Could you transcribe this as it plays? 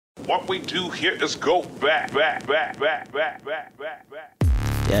What we do here is go back. Yeah,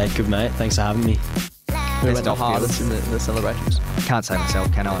 good mate. Thanks for having me. Who went the hardest in the celebrations? Can't say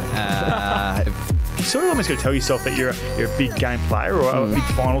myself, can I? You sort of almost got to tell yourself that you're a big game player or a big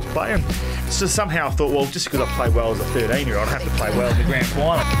finals player. And so somehow I thought, well, just because I play well as a 13-year-old, I have to play well in the grand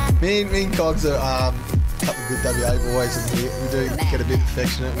final. Me and Cogs are a couple of good WA boys, and we do get a bit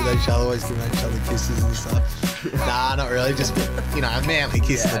affectionate with each other, always giving each other kisses and stuff. Nah, not really, just, a manly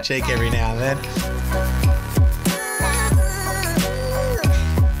kiss on the cheek every now and then.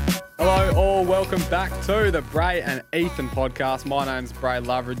 Hello all, welcome back to the Bray and Ethan podcast. My name's Bray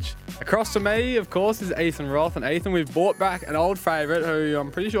Loveridge. Across from me, of course, is Ethan Roth. And Ethan, we've brought back an old favourite who I'm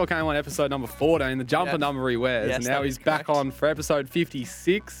pretty sure came on episode number 14, the jumper number he wears. Yes, and now he's back on for episode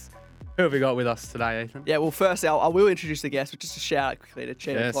 56. Who have we got with us today, Ethan? Yeah, well, first I will introduce the guest, but just a shout out quickly to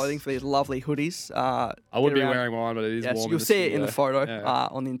Cheetah Clothing for these lovely hoodies. I would be wearing mine, but it is warm. You'll see it in the photo Yeah.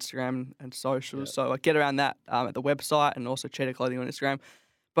 on the Instagram and socials. Yeah. So get around that at the website and also Cheetah Clothing on Instagram.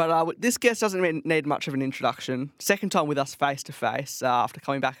 But this guest doesn't need much of an introduction. Second time with us face to face after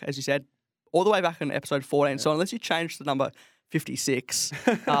coming back, as you said, all the way back in episode 14. So unless you change the number 56,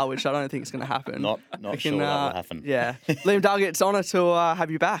 which I don't think is going to happen. Not sure that will happen. Yeah. Liam Duggett, it's an honour to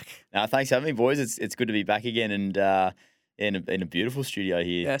have you back. Thanks for having me, boys. It's good to be back again and in a beautiful studio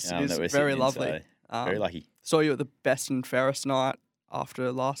here. Yes, it is that we're very sitting lovely. In, so very lucky. Saw you at the best and fairest night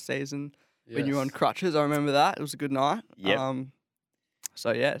after last season when you were on crutches. I remember that. It was a good night. Yep.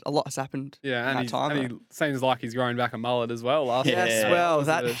 So, yeah, a lot has happened in that time. And he seems like he's growing back a mullet as well. Yes, well,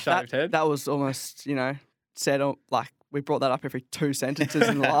 that was almost, said, like, we brought that up every 2 sentences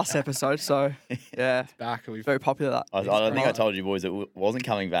in the last episode. So, yeah, it's back. Very popular. I think I told you, boys, it wasn't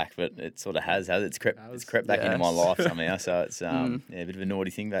coming back, but it sort of has. It's crept back into my life somehow. So it's a bit of a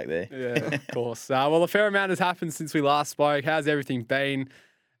naughty thing back there. Yeah, of course. Well, a fair amount has happened since we last spoke. How's everything been?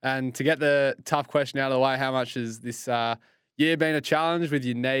 And to get the tough question out of the way, how much has this year been a challenge with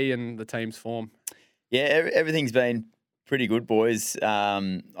your knee and the team's form? Yeah, everything's been pretty good, boys.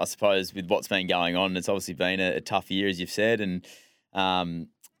 I suppose with what's been going on, it's obviously been a tough year, as you've said, and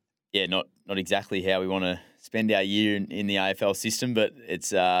not exactly how we want to spend our year in the AFL system, but it's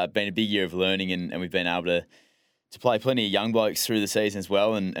been a big year of learning, and we've been able to play plenty of young blokes through the season as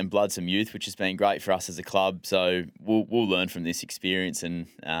well, and blood some youth, which has been great for us as a club. So we'll learn from this experience, and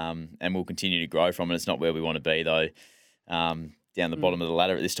we'll continue to grow from it. It's not where we want to be though. Down the bottom of the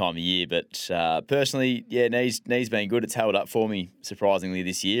ladder at this time of year. But personally, knee's been good. It's held up for me, surprisingly,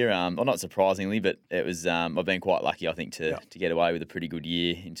 this year. Well, not surprisingly, but it was. I've been quite lucky, I think, to get away with a pretty good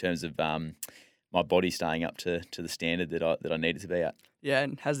year in terms of my body staying up to the standard that I needed to be at. Yeah,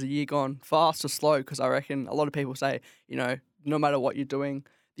 and has the year gone fast or slow? Because I reckon a lot of people say, no matter what you're doing,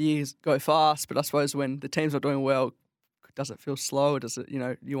 the years go fast. But I suppose when the team's not doing well, does it feel slow? Or does it,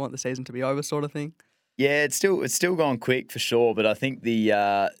 you want the season to be over, sort of thing? Yeah, it's still gone quick for sure, but I think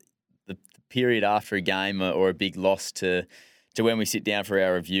the period after a game or a big loss to when we sit down for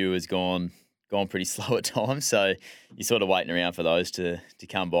our review has gone pretty slow at times. So you're sort of waiting around for those to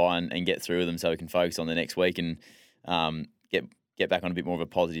come by and get through them so we can focus on the next week and get back on a bit more of a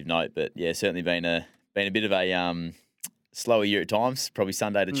positive note. But yeah, certainly been a bit of a slower year at times, probably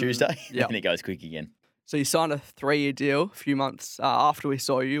Sunday to Tuesday, and it goes quick again. So you signed a 3-year deal a few months after we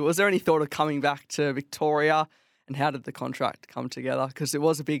saw you. Was there any thought of coming back to Victoria, and how did the contract come together? Because it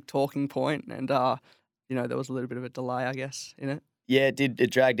was a big talking point, and there was a little bit of a delay, I guess, in it. Yeah, it did.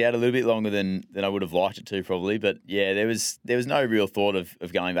 It dragged out a little bit longer than I would have liked it to, probably. But yeah, there was no real thought of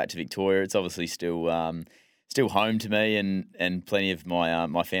going back to Victoria. It's obviously still home to me, and plenty of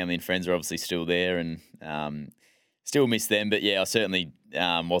my family and friends are obviously still there, and still miss them. But yeah, I certainly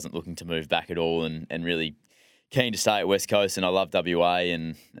wasn't looking to move back at all, and really keen to stay at West Coast. And I love WA,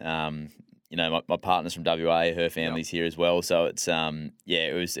 and my partner's from WA, her family's here as well. So it's I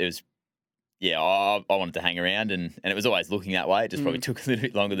wanted to hang around, and it was always looking that way. It just probably took a little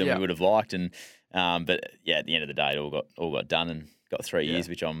bit longer than we would have liked, and but yeah, at the end of the day, it all got done and got 3 years,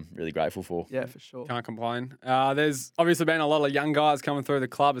 which I'm really grateful for. Yeah, for sure. Can't complain. There's obviously been a lot of young guys coming through the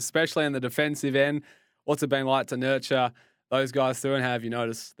club, especially in the defensive end. What's it been like to nurture those guys through, and how have you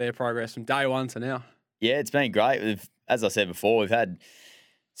noticed their progress from day one to now? Yeah, it's been great. As I said before, we've had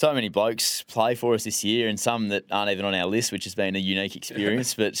so many blokes play for us this year, and some that aren't even on our list, which has been a unique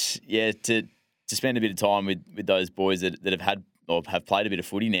experience. But yeah, to spend a bit of time with those boys that have had or have played a bit of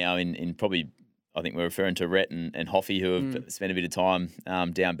footy now in probably, I think we're referring to Rhett and Hoffy, who have spent a bit of time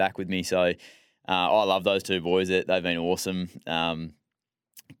down back with me. So I love those two boys. They've been awesome.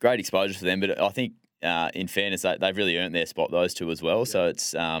 Great exposure for them. But I think in fairness, they've really earned their spot, those two as well. Yeah. So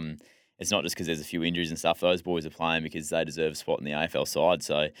it's not just because there's a few injuries and stuff. Those boys are playing because they deserve a spot in the AFL side.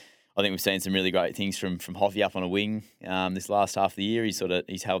 So I think we've seen some really great things from Hoffy up on a wing this last half of the year.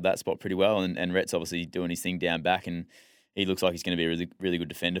 He's held that spot pretty well, and Rhett's obviously doing his thing down back, and he looks like he's going to be a really, really good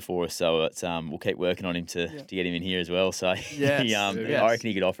defender for us. So it's we'll keep working on him to get him in here as well. So Yes. I reckon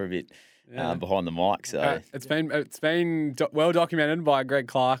he could offer a bit behind the mic. So It's been well documented by Greg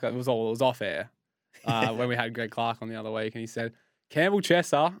Clark. It was off air when we had Greg Clark on the other week, and he said Campbell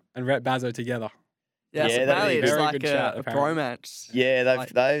Chesser and Rhett Bazzo together. Yeah, so Yeah, that'd apparently be it's very like good a chat, apparently. bromance.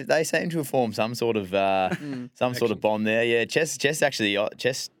 yeah, they seem to have formed some sort of sort of bond there. Yeah, Chess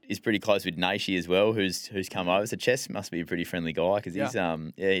is pretty close with Naishi as well, who's come over. So Chess must be a pretty friendly guy because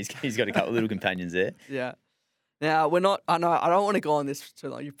he's got a couple of little companions there. Yeah. Now we're not. I know I don't want to go on this too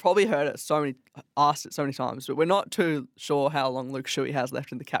long. You've probably heard it asked it so many times, but we're not too sure how long Luke Shuey has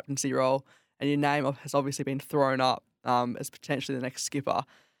left in the captaincy role, and your name has obviously been thrown up as potentially the next skipper.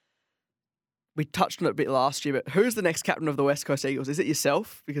 We touched on it a bit last year, but who's the next captain of the West Coast Eagles? Is it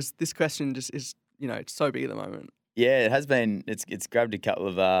yourself? Because this question just is, it's so big at the moment. Yeah, it has been. It's grabbed a couple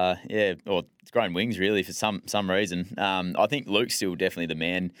of or it's grown wings really for some reason. I think Luke's still definitely the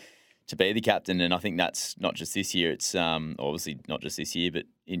man to be the captain, and I think that's not just this year. It's obviously not just this year, but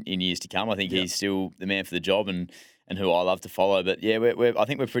in years to come. I think he's still the man for the job, and who I love to follow. But yeah, I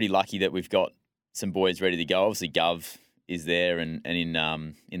think we're pretty lucky that we've got some boys ready to go. Obviously, Gov is there, and in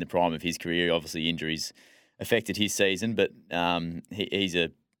the prime of his career, obviously injuries affected his season, but he's a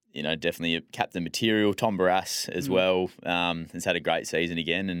definitely a captain material. Tom Barras as well has had a great season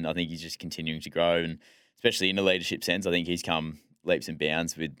again, and I think he's just continuing to grow, and especially in the leadership sense, I think he's come leaps and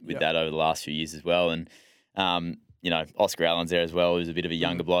bounds with that over the last few years as well. And Oscar Allen's there as well, who's a bit of a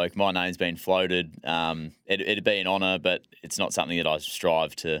younger bloke. My name's been floated. It'd be an honour, but it's not something that I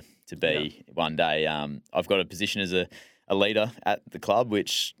strive to be one day. I've got a position as a leader at the club,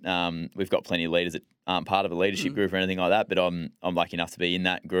 which we've got plenty of leaders that aren't part of a leadership group or anything like that, but I'm lucky enough to be in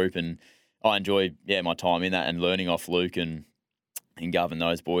that group, and I enjoy my time in that and learning off Luke and Gov and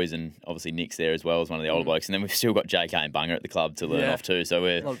those boys, and obviously Nick's there as well as one of the older blokes, and then we've still got JK and Bunger at the club to learn off too, so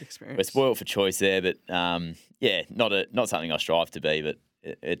we're spoiled for choice there, but not something I strive to be, but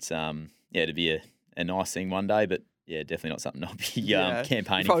it's to be a nice thing one day, but yeah, definitely not something I'll be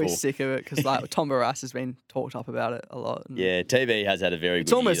campaigning probably for. Sick of it because Tom Barras has been talked up about it a lot. Yeah, TV has had a very good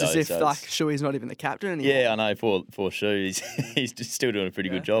It's almost year, as though, if Shuey's not even the captain anymore. Yeah, I know. Poor Shu, he's just still doing a pretty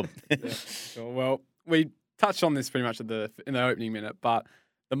good job. Sure. Well, we touched on this pretty much in the opening minute, but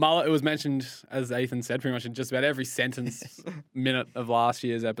the mullet, it was mentioned, as Ethan said, pretty much in just about every sentence minute of last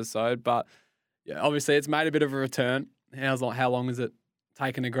year's episode. But yeah, obviously it's made a bit of a return. How long has it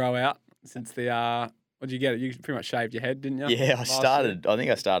taken to grow out since the what did you get? You pretty much shaved your head, didn't you? Yeah, I think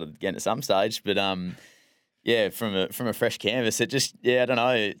I started again at some stage, but from a fresh canvas, it just I don't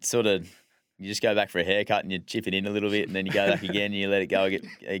know. It's sort of you just go back for a haircut and you chip it in a little bit, and then you go back again and you let it go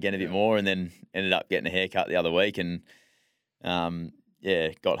again a bit more, and then ended up getting a haircut the other week, and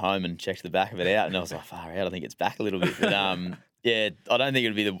got home and checked the back of it out, and I was like, far out. I think it's back a little bit, but I don't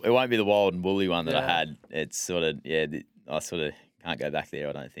think it won't be the wild and woolly one that I had. It's sort of I sort of can't go back there,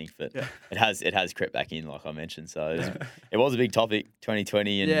 I don't think, but it has crept back in, like I mentioned. So it was a big topic,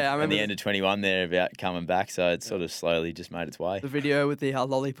 2020 and the end of 21 there about coming back. So it sort of slowly just made its way. The video with the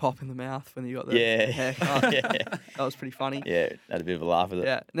lollipop in the mouth when you got the haircut. That was pretty funny. Yeah, had a bit of a laugh with it.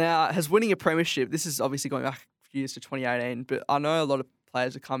 Yeah. Now, has winning a premiership, this is obviously going back a few years to 2018, but I know a lot of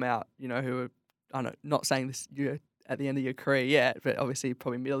players have come out, who are, I know, not saying this you're at the end of your career yet, but obviously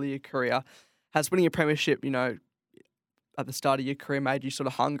probably middle of your career. Has winning a premiership, at the start of your career made you sort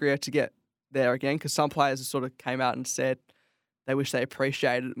of hungrier to get there again? Because some players have sort of came out and said they wish they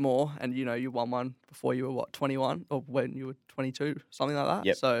appreciated it more, and you won one before you were 21 or when you were 22, something like that.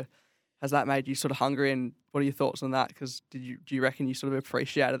 Yep. So has that made you sort of hungry, and what are your thoughts on that? Because do you reckon you sort of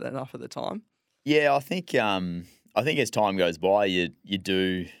appreciated it enough at the time? Yeah, I think as time goes by, you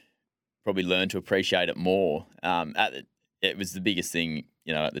do probably learn to appreciate it more. It was the biggest thing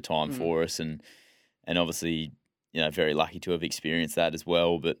at the time for us, and obviously, very lucky to have experienced that as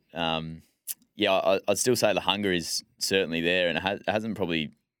well. But I'd still say the hunger is certainly there, and it hasn't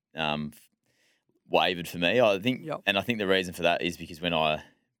probably wavered for me. I think, and I think the reason for that is because when I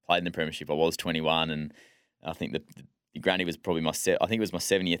played in the premiership, I was 21, and I think the granny was probably I think it was my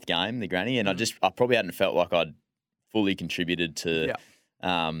 70th game, the granny, and I probably hadn't felt like I'd fully contributed to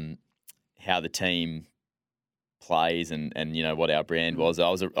how the team plays and what our brand was. I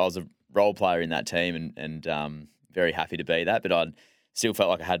was a role player in that team, and very happy to be that, but I still felt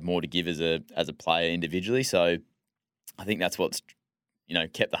like I had more to give as a player individually. So I think that's what's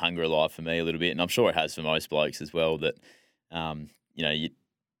kept the hunger alive for me a little bit, and I'm sure it has for most blokes as well. That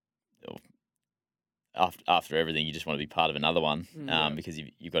after everything, you just want to be part of another one because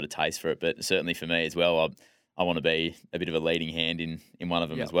you've got a taste for it. But certainly for me as well, I want to be a bit of a leading hand in one of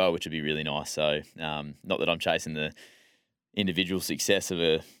them as well, which would be really nice. So not that I'm chasing the individual success of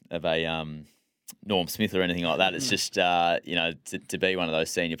a Norm Smith or anything like that. It's just to be one of those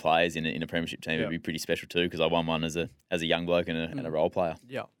senior players in a premiership team would be pretty special too, because I won one as a young bloke and a role player.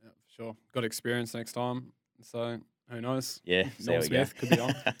 Yeah, sure. Got experience next time, so who knows? Yeah, Norm Smith could be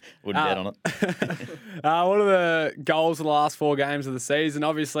on. Wouldn't bet on it. What are the goals of the last 4 games of the season?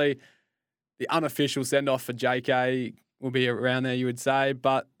 Obviously, the unofficial send-off for JK will be around there, you would say,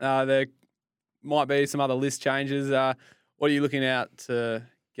 but there might be some other list changes. What are you looking out to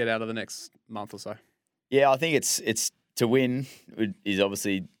get out of the next month or so? Yeah, I think it's to win is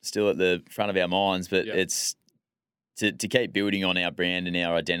obviously still at the front of our minds, but it's to keep building on our brand and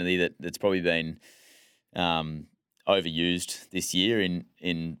our identity that's probably been overused this year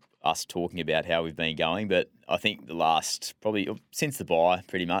in us talking about how we've been going. But I think the last probably since the bye,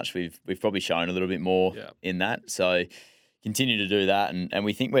 pretty much we've probably shown a little bit more in that. So continue to do that, and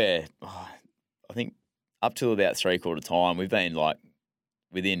we think I think up to about 3/4 time we've been like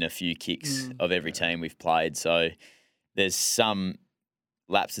within a few kicks of every team we've played. So there's some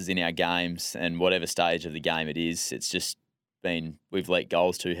lapses in our games, and whatever stage of the game it is, it's just been we've let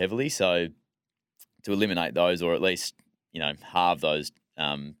goals too heavily. So to eliminate those, or at least halve those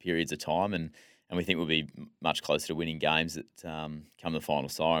periods of time, and we think we'll be much closer to winning games that come the final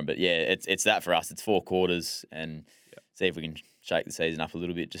siren. But yeah, it's that for us. It's 4 quarters, and see if we can shake the season up a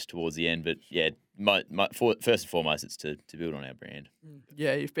little bit just towards the end. But yeah, first and foremost, it's to build on our brand.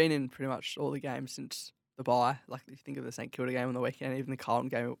 Yeah, you've been in pretty much all the games since the bye. Like, if you think of the St Kilda game on the weekend, even the Carlton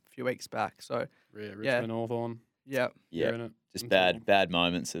game a few weeks back. So Richmond, Hawthorn. Yeah. Just bad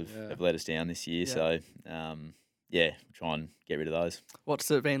moments have let us down this year. So try and get rid of those.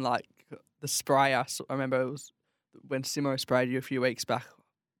 What's it been like? The spray, I remember it was when Simo sprayed you a few weeks back.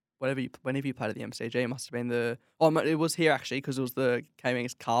 Whenever you played at the MCG, it must have been it was here actually, because it was the game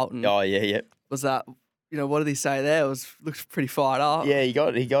against Carlton. Oh yeah. Was that what did he say there? Looked pretty fired up. Yeah, he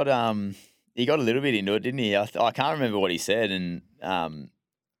got a little bit into it, didn't he? I can't remember what he said, and I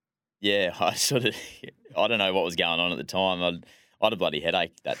I don't know what was going on at the time. I had a bloody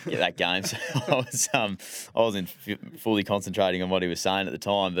headache that game, so I wasn't fully concentrating on what he was saying at the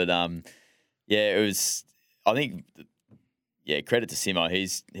time. But it was. I think. Yeah, credit to Simo.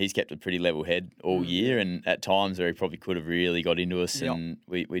 He's kept a pretty level head all year, and at times where he probably could have really got into us, and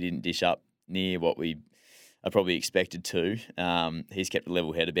we didn't dish up near what we are probably expected to. He's kept a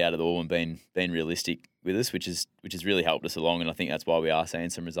level head about it all and been realistic with us, which has really helped us along, and I think that's why we are seeing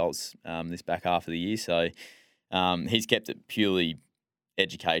some results this back half of the year. So he's kept it purely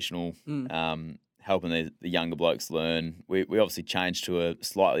educational, helping the younger blokes learn. We obviously changed to a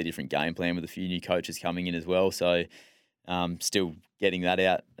slightly different game plan with a few new coaches coming in as well, so still getting that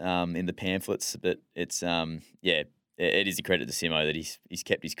out in the pamphlets, but it's it is a credit to Simo that he's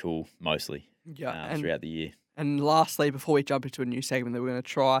kept his cool mostly throughout the year. And lastly, before we jump into a new segment that we're going to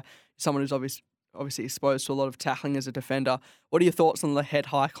try, someone who's obviously exposed to a lot of tackling as a defender, what are your thoughts on the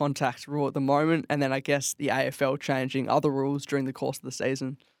head-high contact rule at the moment, and then I guess the AFL changing other rules during the course of the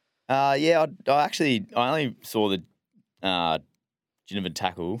season? I only saw the Ginnivan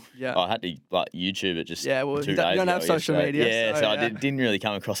tackle. Yeah, I had to YouTube it just 2 days ago. You don't have social media. Yeah, so I didn't really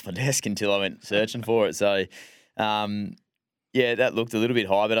come across my desk until I went searching for it. So, that looked a little bit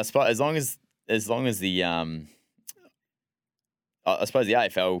high. But I suppose as long as the I suppose the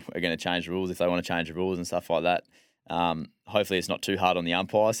AFL are going to change the rules if they want to change the rules and stuff like that. Hopefully, it's not too hard on the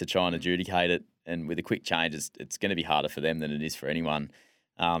umpires to try and adjudicate it. And with a quick change, it's going to be harder for them than it is for anyone.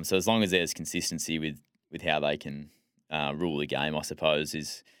 So as long as there's consistency with how they can rule the game, I suppose,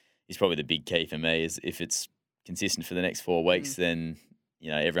 is probably the big key for me. Is if it's consistent for the next 4 weeks, then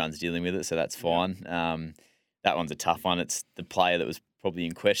everyone's dealing with it, so that's fine. That one's a tough one. It's the player that was probably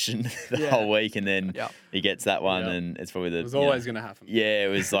in question the whole week, and then he gets that one, and it's probably it was always going to happen. Yeah, it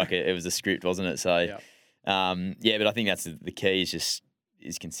was like it was a script, wasn't it? So, but I think that's the key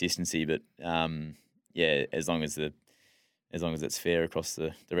is consistency. But as long as it's fair across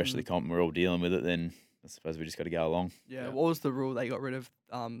the rest of the comp, and we're all dealing with it, then I suppose we just got to go along. Yeah. What was the rule they got rid of?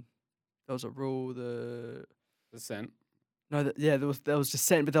 There was a rule, the descent. No, there was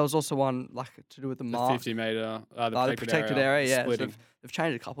descent, but there was also one to do with the mark. 50 metre, the protected area. Yeah, splitting. So they've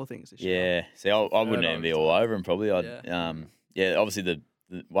changed a couple of things this year. Yeah, see, I wouldn't even be all over them probably. Obviously the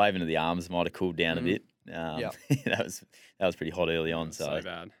waving of the arms might have cooled down a bit. That was pretty hot early on. So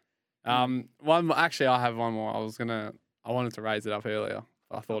bad. I have one more. I wanted to raise it up earlier.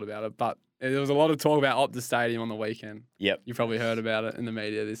 I thought about it, but there was a lot of talk about Optus Stadium on the weekend. Yep. You probably heard about it in the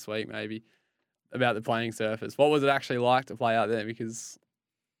media this week, maybe. about the playing surface. What was it actually like to play out there? Because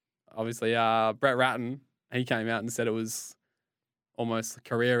obviously, Brett Ratton, he came out and said it was almost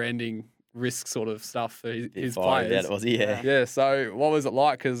career-ending risk sort of stuff for his players. Was he? Yeah. Yeah. So what was it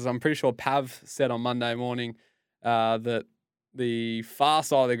like? Because I'm pretty sure Pav said on Monday morning that the far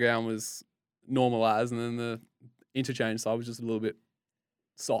side of the ground was normal as, and then the interchange side was just a little bit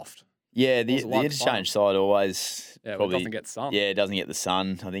soft. Yeah, the What was it like to interchange side always Yeah, probably it doesn't get sun. Yeah, it doesn't get the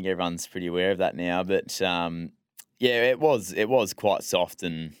sun. I think everyone's pretty aware of that now. But yeah, it was quite soft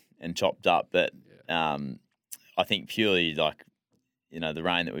and chopped up. But I think purely like the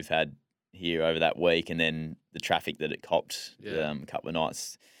rain that we've had here over that week, and then the traffic that it copped a couple of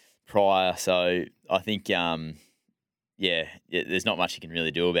nights prior. So I think there's not much you can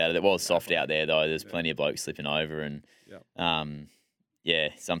really do about it. It was soft out there though. There's plenty of blokes slipping over, and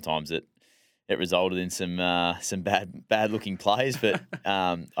sometimes it resulted in some bad looking plays, but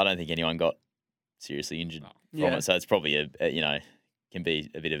I don't think anyone got seriously injured from it. So it's probably can be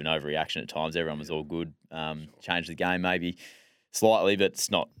a bit of an overreaction at times. Everyone was all good. Changed the game maybe slightly, but it's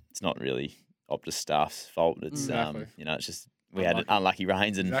not really Optus staff's fault. It's Exactly. It's just we had unlucky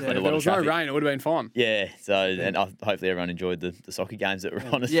rains and Exactly. a If lot there of was no traffic. rain, it would have been fine. Yeah, so and hopefully everyone enjoyed the soccer games that were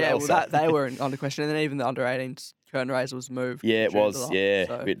on as Yeah, well. well, so. they were under question, and then even the under-18s curtain raiser was moved. Yeah, it during was. the Yeah,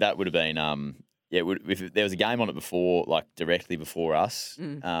 so- But that would have been. If there was a game on it before, like directly before us,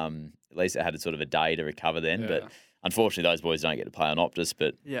 at least it had sort of a day to recover then. Yeah. But unfortunately, those boys don't get to play on Optus.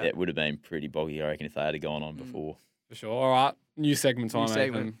 But Yeah. it would have been pretty boggy, I reckon, if they had gone on before. For sure. All right. New segment time,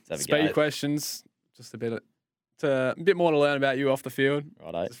 segment. Ethan. Let's have a Speed go. questions. Just a bit more to learn about you off the field.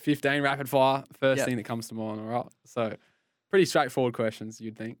 Righto. Just 15 rapid fire. First Yep. thing that comes to mind. All right. So pretty straightforward questions,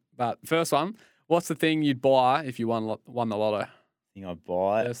 you'd think. But first one, what's the thing you'd buy if you won the lotto? Thing I'd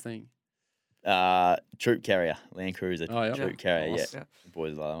buy. First thing. Troop carrier, Land Cruiser. Oh, yeah. Troop carrier. Nice. Yeah, the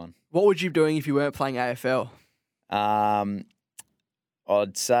boys love that one. What would you be doing if you weren't playing AFL?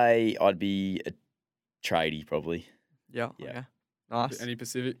 I'd say I'd be a tradie probably. Yeah. Yeah. Okay. Nice. Any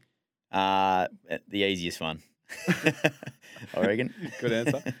Pacific? The easiest one, I reckon. Good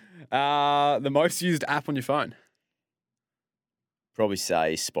answer. The most used app on your phone? Probably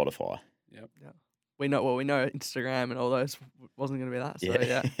say Spotify. Yep. We know Instagram and all those wasn't going to be that. So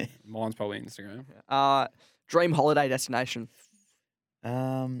yeah. Mine's probably Instagram. Dream holiday destination.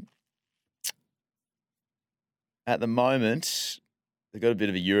 At the moment, I've got a bit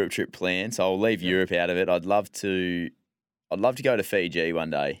of a Europe trip planned, so I'll leave Europe out of it. I'd love to go to Fiji one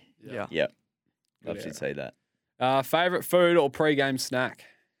day. Yeah. Yep. Good Love to area. see that. Favorite food or pre-game snack?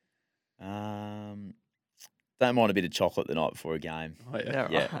 Don't mind a bit of chocolate the night before a game. Oh, Yeah,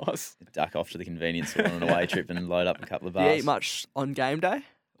 Yeah. right. Nice. Duck off to the convenience store on an away trip and load up a couple of Do you bars. eat much on game day?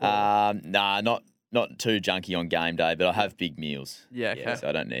 Nah, not too junky on game day, but I have big meals. Yeah, okay. So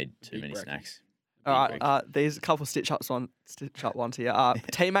I don't need too Big many brekkie. snacks. All Big right. These a couple stitch up ones here.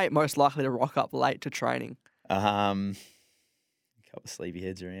 Teammate most likely to rock up late to training. A couple of sleepy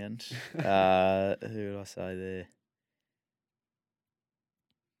heads around. Who did I say there?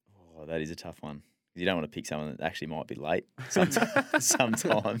 Oh, that is a tough one. You don't want to pick someone that actually might be late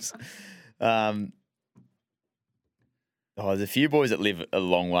sometimes. There's a few boys that live a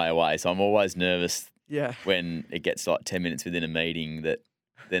long way away, so I'm always nervous Yeah. when it gets like 10 minutes within a meeting that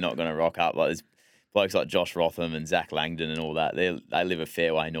they're not going to rock up. Like there's blokes like Josh Rotham and Zach Langdon and all that. They live a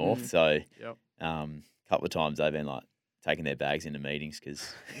fair way north, so Yep. a couple of times they've been like taking their bags into meetings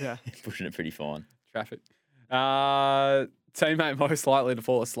because Yeah. pushing it pretty fine. Traffic. Teammate most likely to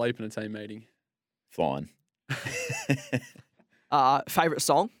fall asleep in a team meeting? Flying. Favorite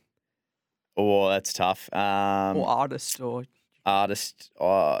song Oh, that's tough. or artist or Artist,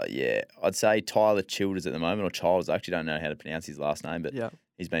 I'd say Tyler Childers at the moment, or Childers. I actually don't know how to pronounce his last name, but yeah.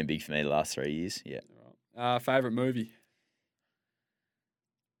 he's been big for me the last 3 years. Yeah. Favorite movie?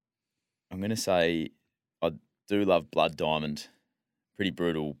 I'm going to say I do love Blood Diamond. Pretty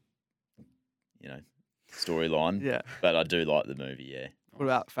brutal, storyline. Yeah. But I do like the movie, yeah. What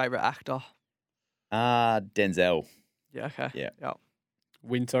about favorite actor? Denzel. Yeah. Okay. Yeah.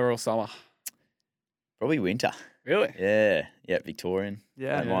 Winter or summer? Probably winter. Really? Yeah. Yeah, Victorian.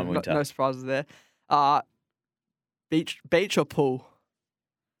 Yeah. Don't mind winter. No surprises there. Beach or pool?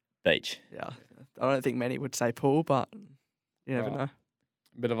 Beach. Yeah. I don't think many would say pool, but you never Right. know.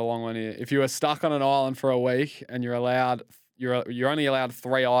 Bit of a long one here. If you were stuck on an island for a week and you're only allowed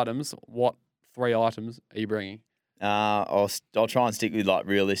 3 items, what 3 items are you bringing? I'll try and stick with like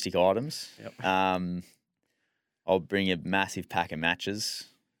realistic items. Yep. I'll bring a massive pack of matches,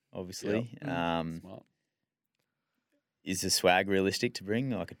 obviously. Mm. Smart. Is the swag realistic to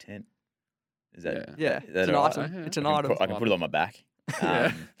bring, like a tent? Is that Yeah. is that It's an all right? item. Yeah. It's an I item. can put it on my back.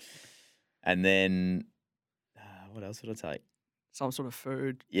 Yeah. And then what else would I take? Some sort of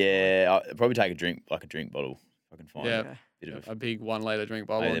food. Yeah, I'd probably take a drink bottle if I can find Yeah. a bit of A big 1 litre drink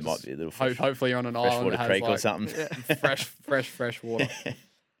bottle. maybe and there might just be a little fresh, hopefully you're on an island freshwater that has creek or like something. fresh water.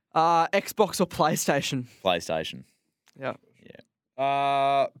 Xbox or PlayStation? PlayStation.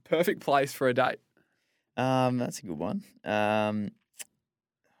 Yeah. Perfect place for a date. That's a good one.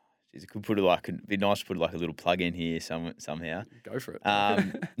 Geez, it'd be nice to put like a little plug in here somehow. Go for it. I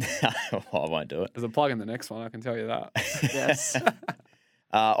won't do it. There's a plug in the next one, I can tell you that. Yes.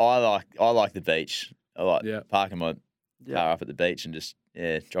 I like the beach. I like Yeah. parking my Yeah. car up at the beach and just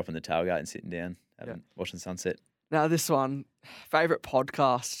dropping the tailgate and sitting down, watching the sunset. Now this one, favorite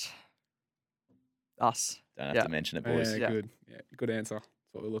podcast. Us. Don't have Yeah. to mention it, boys. Yeah. Good. Yeah, good answer. That's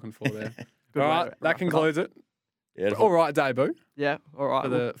what we're looking for there. Good All way right, to that wrap it concludes it. Beautiful. All right, debut. Yeah. All right. For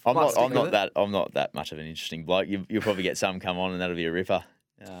the- I'm might not. stick I'm with not it. that. I'm not that much of an interesting bloke. You'll probably get some come on, and that'll be a ripper.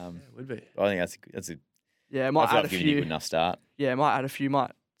 It would be. I think that's a. Yeah. I Might feel add a I've given you a few. good enough start. Yeah. Might add a few.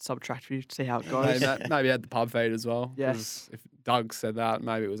 Might subtract a few. See how it goes. Maybe add the pub feed as well. 'cause Yes. If Doug said that,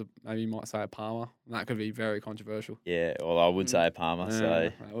 maybe you might say a Palmer. And that could be very controversial. Yeah. Well, I would say a Palmer. Yeah,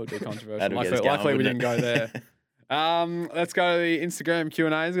 So that would be controversial. That'll get us Luckily, going, we wouldn't didn't go it? there. Let's go to the Instagram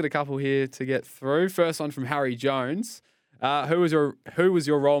Q&As. Got a couple here to get through. First one from Harry Jones. Who was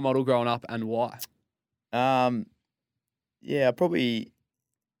your role model growing up and why? Yeah, probably.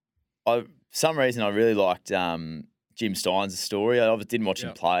 For some reason I really liked Jim Steins' story. I didn't watch him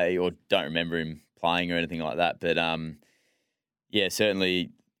Yep. play or don't remember him playing or anything like that. But yeah,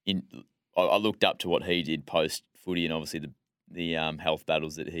 certainly I looked up to what he did post footy and obviously the health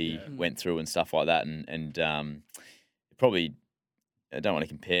battles that he went through and stuff like that. And probably I don't want to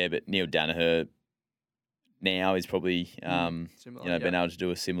compare, but Neil Danaher now is probably Similar, been able to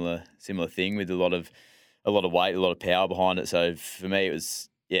do a similar thing with a lot of weight, a lot of power behind it. So for me, it was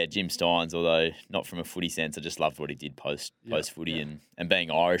Jim Steins. Although not from a footy sense, I just loved what he did post footy and being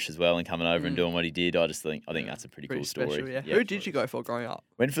Irish as well and coming over and doing what he did. I think that's a pretty cool special. story. Yeah. Who did you go for growing up?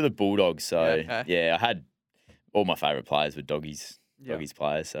 Went for the Bulldogs. So Yeah, okay. I had all my favourite players were Doggies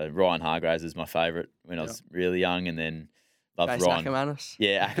players. So Ryan Hargraves was my favourite when I was really young, and then loved Jason Ryan. Ackermanis.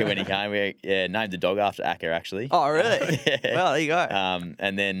 Yeah, Acker when he came. We named the dog after Acker actually. Oh, really? Yeah. Well, there you go.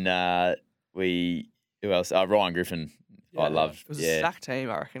 And then who else? Ryan Griffin. I loved. It was a stacked team,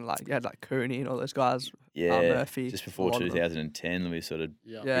 I reckon. Like you had like Cooney and all those guys. Murphy. Just before a lot of them. 2010, we sort of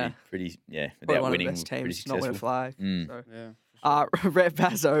Yeah. pretty Probably without one of the winning, best pretty teams to not win a successful. flag. Mm. So. Yeah. Rhett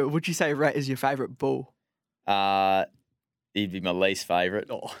Bazzo, would you say Rhett is your favourite bull? He'd be my least favourite,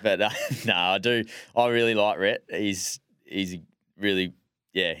 Oh. but no, I do. I really like Rhett. He's a really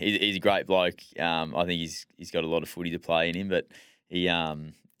he's a great bloke. I think he's got a lot of footy to play in him, but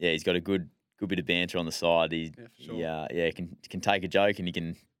he's got a good bit of banter on the side. He can take a joke and he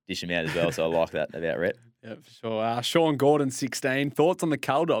can dish him out as well. So I like that about Rhett. Yeah, for sure. Sean Gordon, 16. Thoughts on the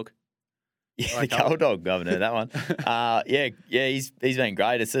Cull Dog? Yeah, the Cull Dog, I haven't heard that one. He's been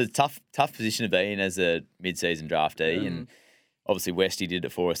great. It's a tough position to be in as a mid-season draftee, and obviously Westy did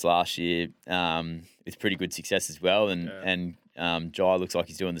it for us last year with pretty good success as well, and Jai looks like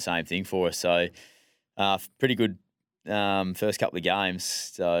he's doing the same thing for us. So pretty good first couple of games.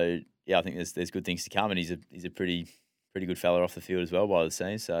 So yeah, I think there's good things to come, and he's a pretty good fella off the field as well by the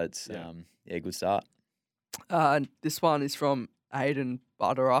scenes. So it's good start. This one is from Aiden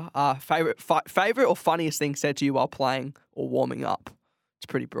Butterer. Favorite or funniest thing said to you while playing or warming up? It's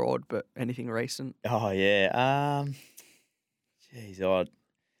pretty broad, but anything recent? Oh yeah. Geez, A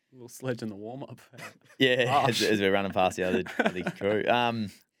little sledge in the warm-up. yeah. As we're running past the other crew. I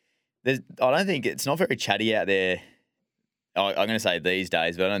don't think it's not very chatty out there. I'm going to say these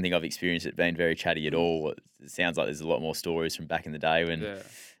days, but I don't think I've experienced it being very chatty at all. It sounds like there's a lot more stories from back in the day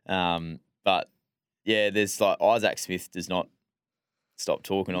when. But yeah, there's like Isaac Smith does not stop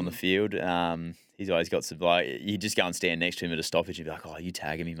talking on the field. He's always got some you just go and stand next to him at a stoppage and be like, "Oh, you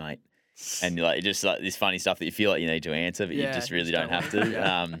tagging me, mate?" And you're like just like this funny stuff that you feel like you need to answer, but you just really don't have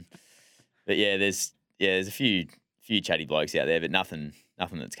to. But there's a few chatty blokes out there, but nothing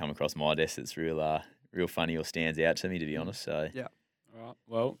that's come across my desk that's real funny or stands out to me, to be honest. So Yeah. All right.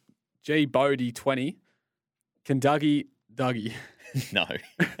 Well, G Bodie 20. Can Dougie? no.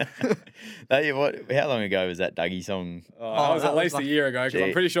 How long ago was that Dougie song? That was that at was least like- a year ago because I'm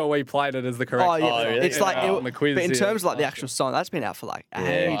Gee. pretty sure we played it as the correct. Oh, yeah. Oh, really? It's like, on the quiz but in here terms of like the last actual song, that's been out for like Yeah.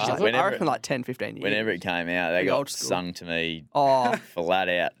 ages. Wow. Like, I Whenever- reckon like 10, 15 years. Whenever it came out, they Pretty got old school. sung to me Oh, flat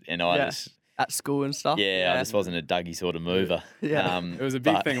out, and I Yeah. just at school and stuff. I just wasn't a Dougie sort of mover. Yeah. It was a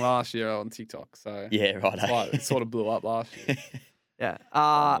big but- thing last year on TikTok. So Yeah, right. that's why it sort of blew up last year. Yeah.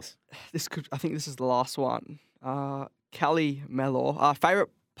 I think this is the last one. Callie Mellor.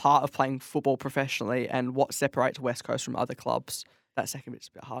 part of playing football professionally and what separates West Coast from other clubs? That second bit's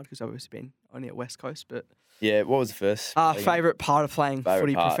a bit hard because I've obviously been only at West Coast, but Yeah, what was the first? favourite part of playing Favourite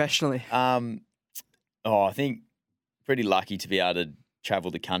footy part? professionally? I think pretty lucky to be able to travel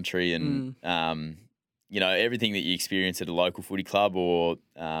the country and everything that you experience at a local footy club or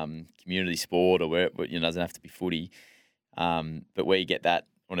community sport or where it doesn't have to be footy, but we get that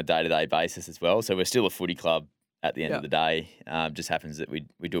on a day-to-day basis as well. So we're still a footy club at the end of the day. Just happens that we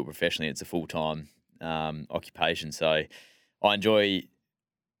do it professionally. It's a full-time occupation. So I enjoy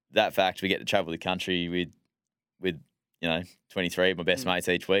that fact. We get to travel the country with 23 of my best mates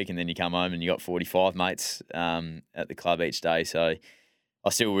each week, and then you come home and you got 45 mates at the club each day. So I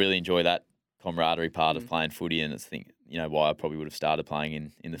still really enjoy that camaraderie part of playing footy, and it's why I probably would have started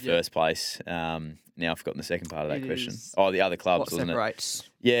playing in the first place. Now I've forgotten the second part of that question. Oh, the other clubs, What wasn't separates?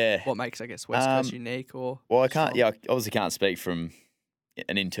 it? Yeah. What makes, I guess, West Coast unique? Or Well, I can't. Yeah, I obviously can't speak from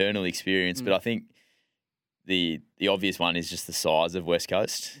an internal experience, but I think the obvious one is just the size of West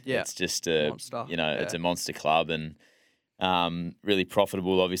Coast. Yeah. It's just Monster. it's a monster club and really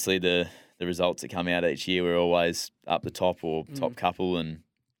profitable. Obviously, the results that come out each year, we're always up the top or top couple, and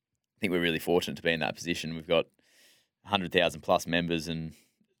I think we're really fortunate to be in that position. We've got 100,000 plus members and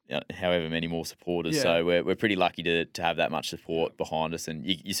however many more supporters. Yeah. So we're pretty lucky to have that much support behind us, and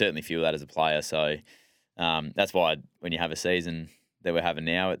you certainly feel that as a player. So that's why when you have a season that we're having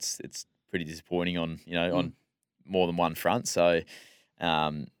now, it's pretty disappointing on on more than one front. So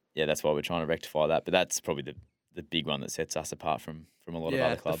that's why we're trying to rectify that. But that's probably the big one that sets us apart from a lot of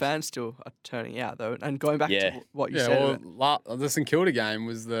other clubs. The fans still are turning out though. And going back Yeah. to what you said, the St Kilda game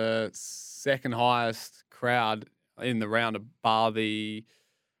was the second highest crowd in the round bar the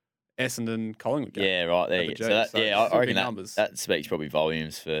Essendon Collingwood game. Yeah, right there. At You the go. G, I still reckon big that, numbers. that speaks probably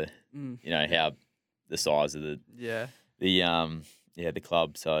volumes for how the size of the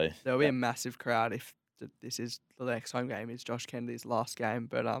club. So there'll be a massive crowd if this is the next home game is Josh Kennedy's last game.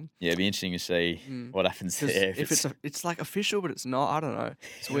 But it'd be interesting to see what happens 'cause there. if it's like official, but it's not. I don't know.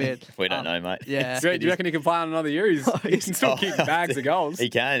 It's weird. We don't know, mate. Yeah. Do you reckon he can play on another year? He can still kick bags of goals. He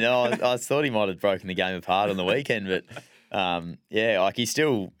can. I thought he might have broken the game apart on the weekend, but he's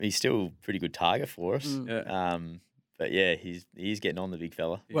still pretty good target for us. But yeah, he's getting on, the big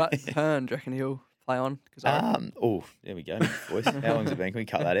fella. Well, Hearn, do you reckon he'll play on? There we go, boys. How long's it been? Can we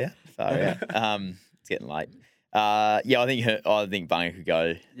cut that out? Far out. It's getting late. I think Bunga could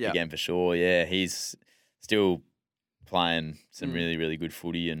go again for sure. Yeah, he's still playing some really, really good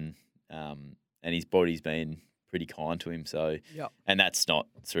footy, and his body's been pretty kind to him. So, and that's not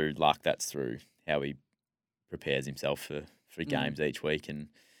through luck. That's through how he prepares himself for games each week, and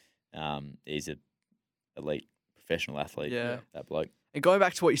he's a elite professional athlete. Yeah. That bloke. And going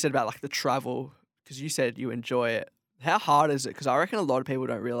back to what you said about like the travel, because you said you enjoy it. How hard is it? Because I reckon a lot of people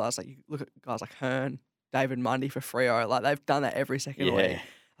don't realise. Like you look at guys like Hearn, David Mundy for Freo. Like they've done that every second week.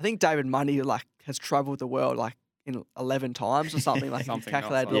 I think David Mundy has travelled the world like in 11 times or something. Like if you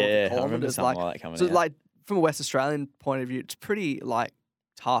calculate all the I remember kilometres. something like that coming So out. like from a West Australian point of view, it's pretty like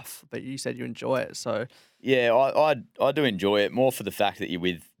tough. But you said you enjoy it, so Yeah, I do enjoy it more for the fact that you're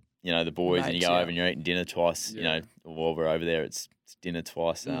with the boys and you Mates, go yeah. over and you're eating dinner twice. While we're over there, it's dinner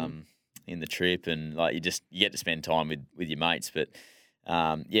twice in the trip, and like you get to spend time with your mates. But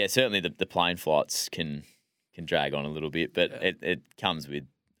certainly the plane flights can drag on a little bit, but it comes with,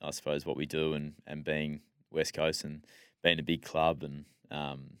 I suppose, what we do and being West Coast and being a big club, and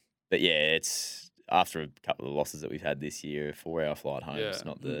but yeah, it's after a couple of losses that we've had this year, a 4-hour flight home. It's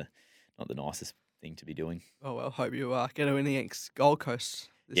not the nicest thing to be doing. oh well. Hope you get a win against Gold Coast.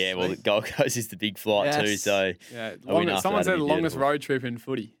 This The week. Gold Coast is the big flight too. Yes. So Yeah, a win after someone that'd said the be longest beautiful. road trip in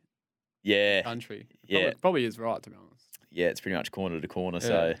footy yeah, country. Yeah. Probably is right, to be honest. yeah, it's pretty much corner to corner.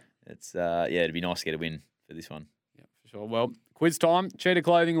 So it's it'd be nice to get a win for this one. Yeah, for sure. Well, quiz time. Cheetah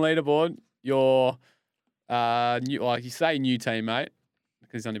Clothing leaderboard. Your new, like you say, new teammate,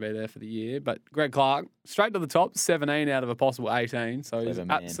 because he's only been there for the year. But Greg Clark, straight to the top, 17 out of a possible 18. So he's Clever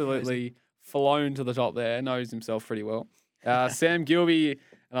man. absolutely flown to the top there. Knows himself pretty well. Sam Gilby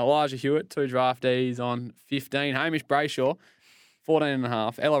and Elijah Hewitt, 2 draftees on 15. Hamish Brayshaw,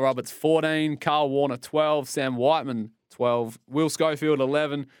 14.5. Ella Roberts, 14. Carl Warner, 12. Sam Whiteman, 12. Will Schofield,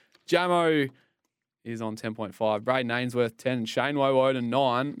 11. Jamo is on 10.5. Braden Ainsworth, 10. And Shane Woden,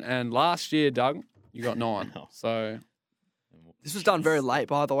 9. And last year, Doug, you got 9. So This was done very late,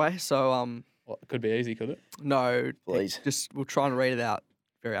 by the way. So well, it could be easy, could it? no, Please. we'll try and read it out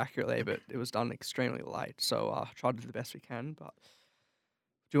very accurately, but it was done extremely late. So tried to do the best we can. But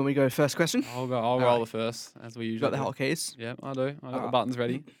do you want me to go to first question? I'll roll right. the first, as we You usually got the do. hotkeys? Yeah, I do. I got the Alright. buttons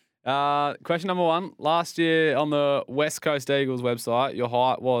ready. Question number 1. Last year on the West Coast Eagles website, your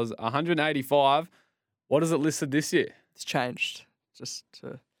height was 185. What is it listed this year? It's changed. Just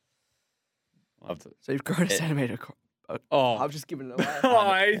to, I've- so you've grown a centimetre. Oh, I've just given it away.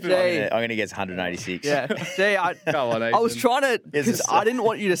 oh, Ethan. Gee. I'm going to guess 186. Yeah. See, I Come on, I was Ethan. trying to Yes, because it's- I didn't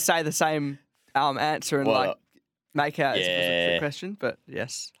want you to say the same answer and Well, like make out as if it was a yeah. trick question. But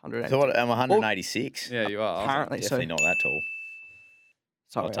yes, 180. So what? I'm 186. Yeah, you are. Apparently so. Definitely not that tall.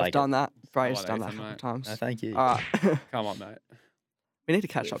 Sorry, I'll I've take done that. Bray's on, done that a Ethan, couple mate. of times. No, thank you. All right. Come on, mate. We need to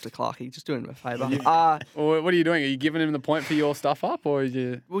catch up to Clarkey. Just doing him a favour. Well, what are you doing? Are you giving him the point for your stuff up, or are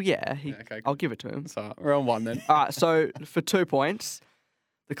you? Well, yeah, Yeah, okay, I'll give it to him. So we're on 1 then. All right. So for 2 points,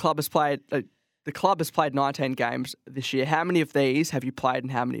 the club has played. The club has played 19 games this year. How many of these have you played,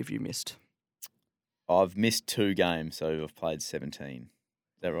 and how many have you missed? I've missed 2 games, so I've played 17.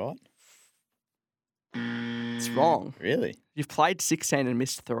 Is that right? It's wrong. Really? You've played 16 and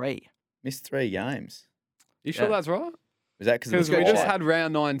missed 3. Missed 3 games. You sure Yeah. that's right? Was that because Because go we just check. had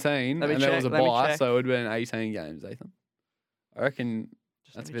round 19 Let me and there was a check, let me bye, check. so it would have been 18 games, Ethan. I reckon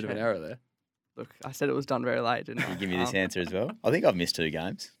Just that's a let me bit of an check. error there. Look, I said it was done very late, didn't I? You give me this Um, answer as well. I think I've missed 2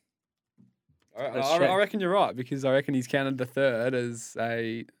 games. Let's I check. reckon you're right because I reckon he's counted the third as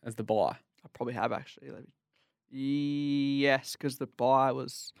the bye. I probably have actually. Yes, because the bye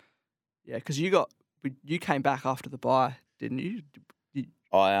was. Yeah, because you came back after the bye, didn't you?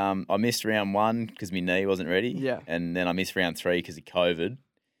 I missed round 1 because my knee wasn't ready. Yeah. And then I missed round 3 because of COVID. And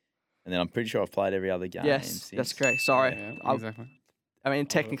then I'm pretty sure I've played every other game. Yes, that's since. correct. Sorry. Yeah, exactly. I mean,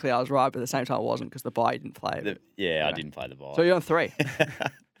 technically I was right, but at the same time I wasn't because the bye didn't play. Yeah, I Yeah. didn't play the ball. So you're on 3.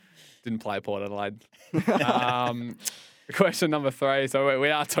 Didn't play Port Adelaide. Question number 3. So we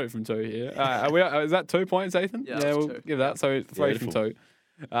are 2 from 2 here. Is that 2 points, Ethan? Yeah, that's we'll 2. give that. So 3 from 2.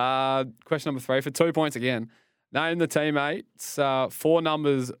 Question number 3 for 2 points again. Name the teammates, 4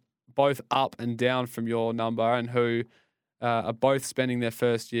 numbers both up and down from your number, and who are both spending their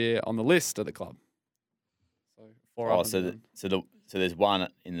first year on the list of the club. So 4 up and down. So there's 1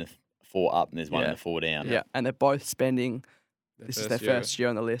 in the 4 up and there's 1 in Yeah. the 4 down. Yeah, and they're both spending. This is their year. first year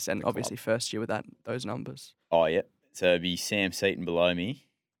on the list, and the obviously first year with those numbers. Oh, yeah. So it'd be Sam Seaton below me,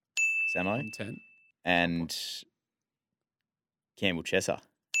 Samo, On 10. and Campbell Chesser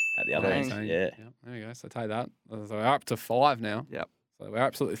at the other Dang. end. Yeah. There you go. So take that. So we're up to 5 now. Yep. So we're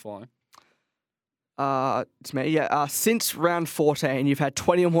absolutely flying. It's me. Yeah. Since round 14, you've had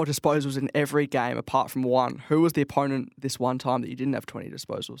 20 or more disposals in every game apart from 1. Who was the opponent this one time that you didn't have 20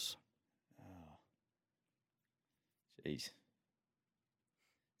 disposals? Jeez. It's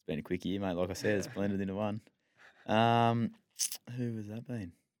been a quick year, mate. Like I said, it's blended into one. Who has that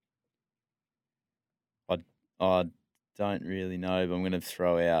been? I don't really know, but I'm going to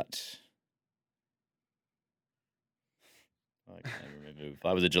throw out. I can't remember.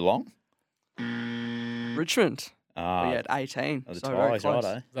 Was it Geelong? Richmond. We Ah, had 18. oh, the So very ties, close.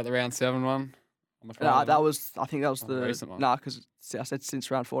 righto. Is that the round 7 one? On the No, front? that was. I think that was Oh, the the recent one. Nah, because I said since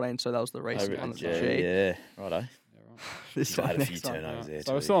round 14, so that was the recent one. That's yeah, the G. yeah, righto. Yeah, right. This I one, had a few next one. turnovers there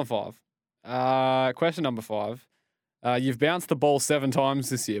So we're too. still on 5. Question number 5. You've bounced the ball 7 times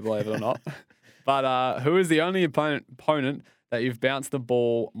this year, believe it or not. But who is the only opponent that you've bounced the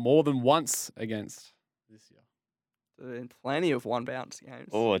ball more than once against this year? In plenty of one bounce games.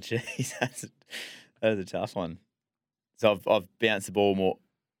 Oh, jeez, that's a tough one. So I've bounced the ball more.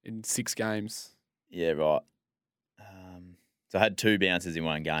 In 6 games. Yeah, right. So I had 2 bounces in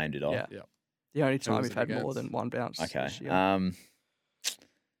one game, did I? Yeah. Yep. The only Who time was we've it had more against? than one bounce. Okay. this year. I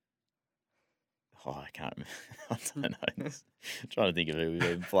can't remember. I don't know. I'm trying to think of who we've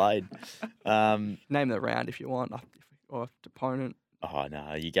even played. Name the round if you want, or opponent. Oh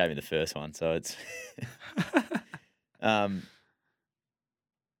no, you gave me the first one, so it's.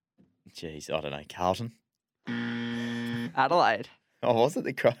 Jeez, I don't know. Carlton. Adelaide. Oh, was it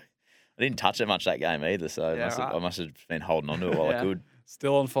the Crow? I didn't touch it much that game either, so Yeah, I right. must have been holding on to it while I Yeah. could.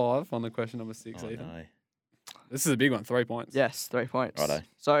 Still on 5 on the question number 6, Oh Ethan. no. This is a big one, 3 points. Yes, 3 points. Righto.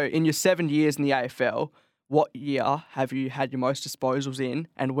 So in your 7 years in the AFL, what year have you had your most disposals in,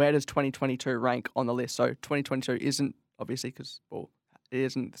 and where does 2022 rank on the list? So 2022 isn't obviously because it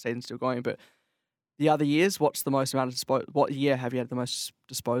isn't, the season's still going, but the other years, what's the most amount of what year have you had the most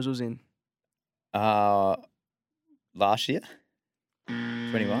disposals in? Last year,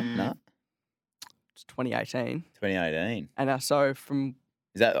 21? No, It's 2018, 2018. and so from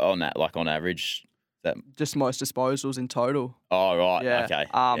Is that on that like on average? just most disposals in total, Oh right, Yeah, okay,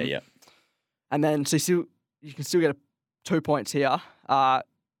 yeah. and then so you can still get 2 points here.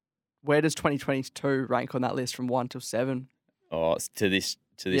 Where does 2022 rank on that list from 1 till 7? Oh, it's to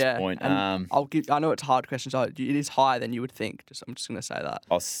to this yeah, point. and I know it's a hard question, so it is higher than you would think. I'm just going to say that.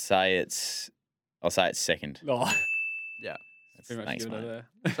 I'll say it's second. Oh, Yeah. pretty much Thanks, give it mate.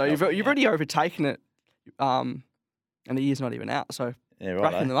 there. So you've already overtaken it, and the year's not even out. So Yeah,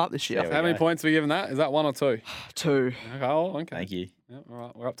 racking right. them up this year. There we How many go. points are we giving that? Is that 1 or 2? 2. Okay, oh, okay. Thank you. Yeah, all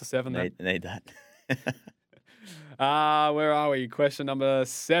right, we're up to 7 then. Need that. Where are we? Question number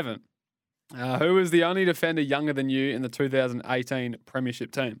 7. Who was the only defender younger than you in the 2018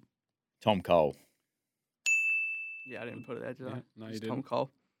 Premiership team? Tom Cole. Yeah, I didn't put it there, did Yeah, I? no, you Just didn't. Tom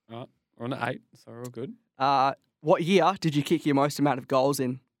Cole. All right, we're on at 8, so we're all good. What year did you kick your most amount of goals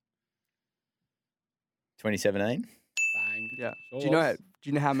in? 2017. Bang. Yeah. Sure Do you know? was. Do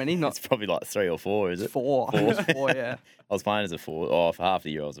you know how many? Not It's probably like 3 or 4, is it? 4. I think it was 4. Yeah. I was playing as a forward. Oh, for half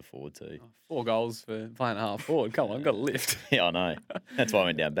the year I was a forward too. 4 goals for playing half forward. Come on, got a lift. Yeah, I know. That's why I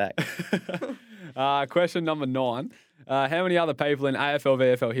went down back. Question number 9. How many other people in AFL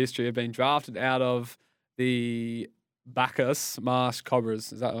VFL history have been drafted out of the Bacchus Marsh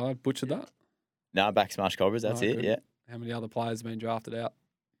Cobras? Is that I butchered that? No, back smash Cobras. That's Oh, it. good. Yeah. How many other players have been drafted out?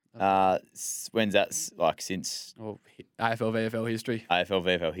 When's that? Like since Or AFL VFL history? AFL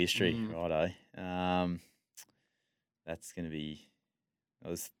VFL history, Mm. righto. That's going to be.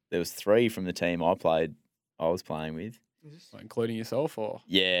 There was 3 from the team I was playing with. Including yourself, or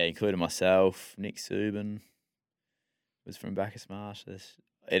Yeah, including myself. Nick Subin was from Bacchus Marsh.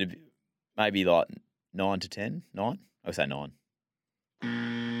 It'd be maybe like 9 to 10. 9? I would say 9.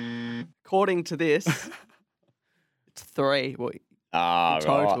 According to this, it's 3. Well, Ah, in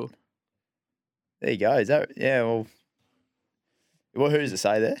total. right. There you go. Is that? Yeah. Well, who does it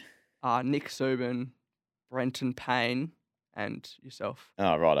say there? Nick Subin, Brenton Payne, and yourself.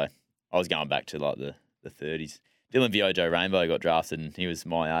 Oh, righto. I was going back to like the 30s. Dylan Viojo Rainbow got drafted and he was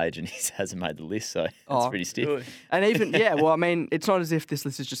my age and he hasn't made the list, so that's Oh, pretty stiff. really? And even, yeah, well, I mean, it's not as if this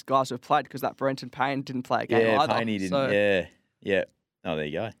list is just guys who have played because that Brenton Payne didn't play a game Yeah, either. Paney didn't. So, Yeah. Oh, there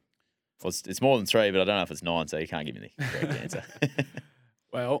you go. Well, it's more than 3, but I don't know if it's 9, so you can't give me the correct answer.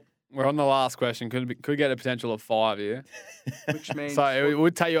 well, we're on the last question. Could get a potential of 5 here. which means So it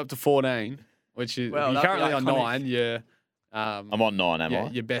would take you up to 14, which is Well, you're that'd be currently on iconic. 9. Yeah. I'm on 9, am yeah, I?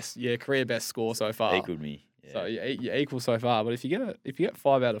 your best, career best score so far. Equaled me. Yeah. So you're equal so far. But if you get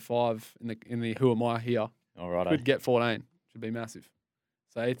 5 out of 5 in the who am I here, All right. could get 14. Should be massive.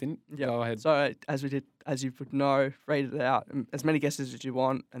 So Ethan, Yeah. go ahead. So as you would know, read it out, as many guesses as you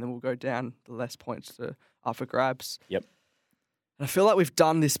want, and then we'll go down the less points are for grabs. Yep. And I feel like we've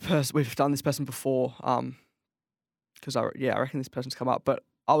done this person before, because I reckon this person's come up. But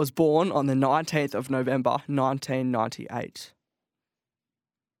I was born on the 19th of November, 1998.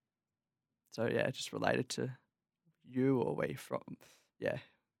 So yeah, just related to you or where you're from, yeah,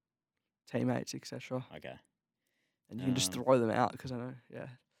 teammates, etc. Okay. And you can just throw them out because I know, yeah.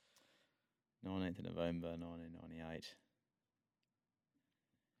 19th of November, 1998.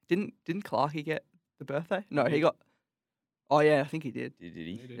 Didn't Clarkey get the birthday? No, he got. Oh yeah, I think he did. Did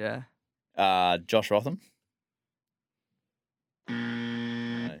he? Yeah. Josh Rotham?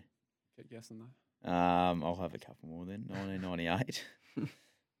 No. Keep guessing though. I'll have a couple more then. 1998.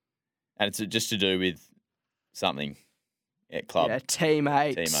 And it's just to do with something at club. Yeah,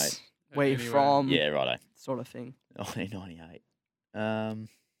 teammates. Teammate. Where you Anywhere. from? Yeah, righto. Sort of thing. 1998. Trying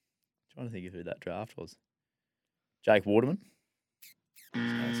to think of who that draft was. Jake Waterman. No,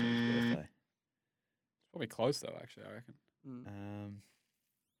 it's not his birthday. Probably close though, actually, I reckon.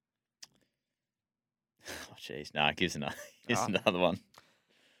 Oh, jeez. No, give us another, Ah. another one.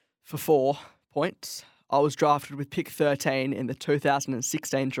 For 4 points, I was drafted with pick 13 in the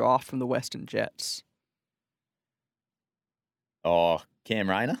 2016 draft from the Western Jets. Oh, Cam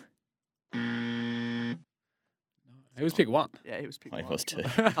Rayner. He was pick 1. Yeah, he was pick Oh, he 1. was too.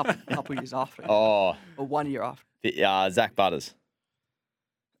 couple years after. Oh, Or 1 year after. Zach Butters.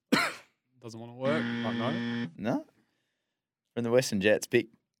 Doesn't want to work. But no. No. From the Western Jets, pick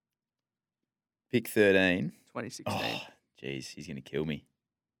 13. 2016. Oh, jeez, he's going to kill me.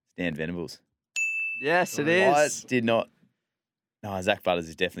 Stan Venables. Yes, it I is. did not. No, Zach Butters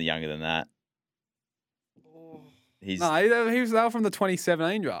is definitely younger than that. He's. No, they were from the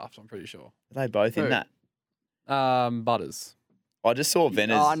 2017 draft, I'm pretty sure. Are they both in Who? that? Butters. I just saw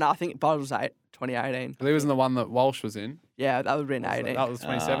Venner's. Oh, no, I think Bud was 2018. He was in the one that Walsh was in. Yeah, that would have been 18. That was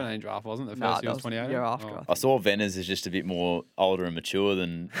 2017 draft, wasn't it? The Nah, first year that was was the 2018. year after, Oh. I think. I saw Venner's is just a bit more older and mature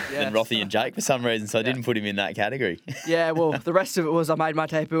than Yes. Rothy and Jake for some reason, so I didn't put him in that category. Yeah, well, the rest of it was I made my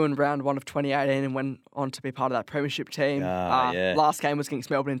debut in round 1 of 2018 and went on to be part of that premiership team. Yeah. Last game was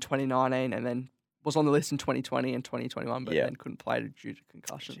against Melbourne in 2019 and then was on the list in 2020 and 2021, but Yeah. then couldn't play due to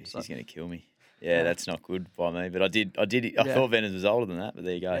concussion. Jeez, So. he's going to kill me. Yeah, that's not good by me. But I Yeah. thought Venners was older than that, but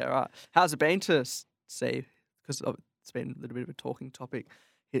there you go. Yeah, right. How's it been to see? Because it's been a little bit of a talking topic.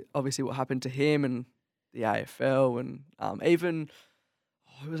 Obviously, what happened to him and the AFL, and even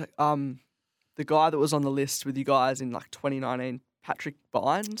who was it? The guy that was on the list with you guys in like 2019, Patrick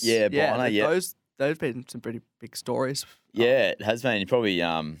Bynes. Yeah, Byner, yeah. Those been some pretty big stories. Yeah, it has been. Probably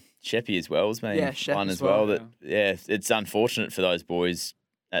Sheppy as well has been Yeah, Shep one as as well. well, It's unfortunate for those boys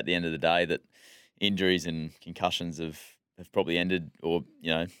at the end of the day that injuries and concussions have probably ended or,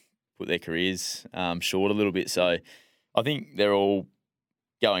 put their careers short a little bit. So I think they're all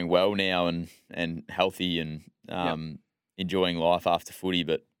going well now and healthy and enjoying life after footy.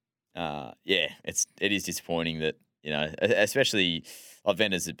 But it is disappointing that, especially like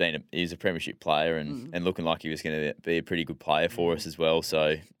Venners he was a premiership player and looking like he was going to be a pretty good player for us as well.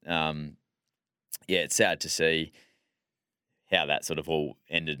 So it's sad to see how that sort of all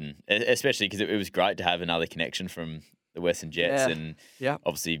ended, and especially because it was great to have another connection from the Western Jets and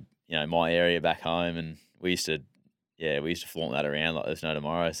obviously my area back home, and we used to flaunt that around like there's no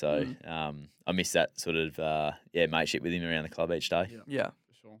tomorrow. So I miss that sort of mateship with him around the club each day. Yeah.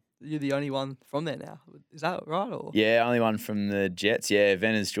 For sure. You're the only one from there now. Is that right? Or Yeah, only one from the Jets. Yeah,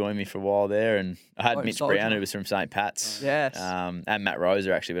 Venners joined me for a while there, and I had Mitch Soldier. Brown, who was from St. Pat's. Yes. And Matt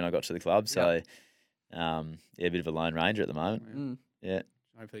Roser actually when I got to the club. So a bit of a lone ranger at the moment. Yeah.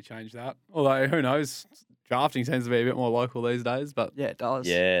 Hopefully change that. Although, who knows? Drafting seems to be a bit more local these days, but Yeah, it does.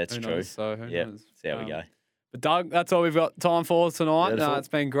 Yeah, it's who true. knows? So who Yeah, knows? see how we go. But Doug, that's all we've got time for tonight. Beautiful. It's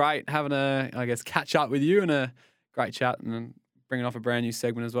been great having catch up with you and a great chat and bringing off a brand new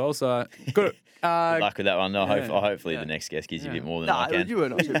segment as well. So good. Good luck with that one. Hopefully yeah. the next guest gives you a Yeah. bit more than No, I can. you were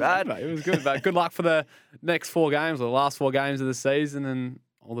not too bad. It was good, but good luck for the next 4 games or the last 4 games of the season, and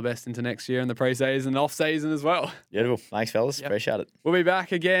all the best into next year and the pre-season and off-season as well. Beautiful. Thanks, fellas. Yep. Appreciate it. We'll be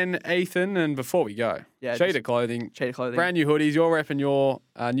back again, Ethan. And before we go, Yeah, Cheetah just- Clothing, Cheetah Clothing. brand new hoodies. You're repping your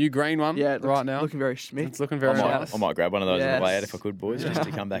new green one Yeah, it looks, right now. looking very schmick. It's looking I very might, nice. I might grab one of those on the way out Yes. if I could, boys, just to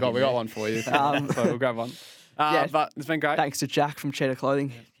come back in. We got there. one for you. Um, So we'll grab one. yeah. But it's been great. Thanks to Jack from Cheetah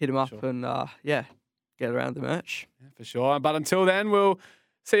Clothing. Hit him up sure. and get around the merch. For sure. But until then, we'll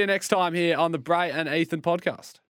see you next time here on the Bray and Ethan podcast.